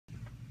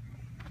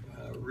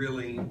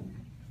really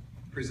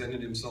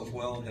presented himself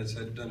well, has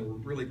done a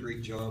really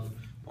great job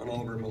on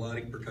all of our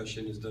melodic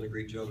percussion, has done a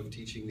great job of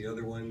teaching the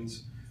other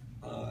ones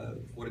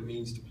what it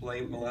means to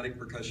play melodic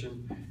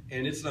percussion,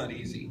 and it's not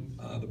easy.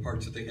 The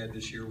parts that they had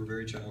this year were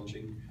very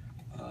challenging,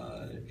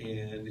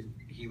 and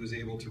he was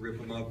able to rip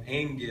them up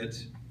and get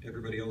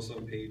everybody else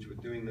on page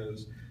with doing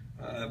those.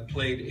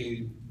 Played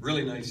a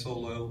really nice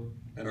solo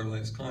at our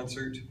last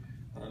concert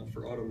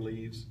for Autumn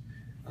Leaves,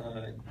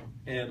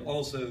 and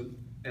also,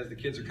 as the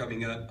kids are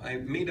coming up, I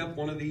made up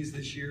one of these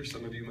this year.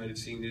 Some of you might have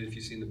seen it if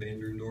you've seen the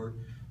band room door.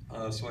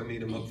 So I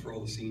made them up for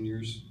all the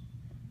seniors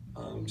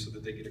so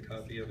that they get a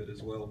copy of it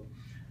as well.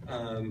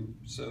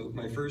 So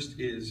my first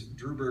is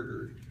Drew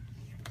Berger,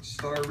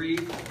 Star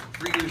Reed,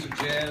 3 years of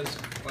jazz,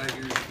 5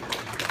 years of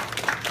jazz.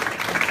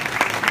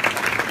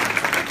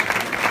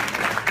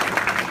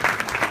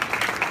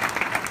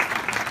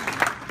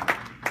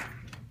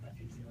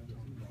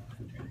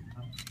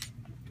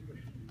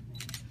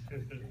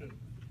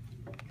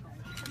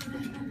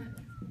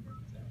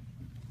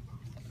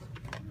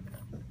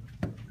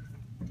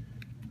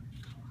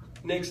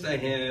 Next I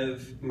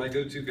have my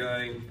go-to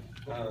guy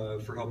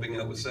for helping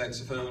out with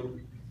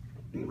saxophone,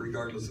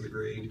 regardless of the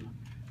grade.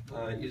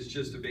 Is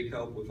just a big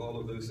help with all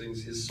of those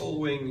things. His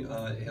soloing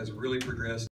has really progressed.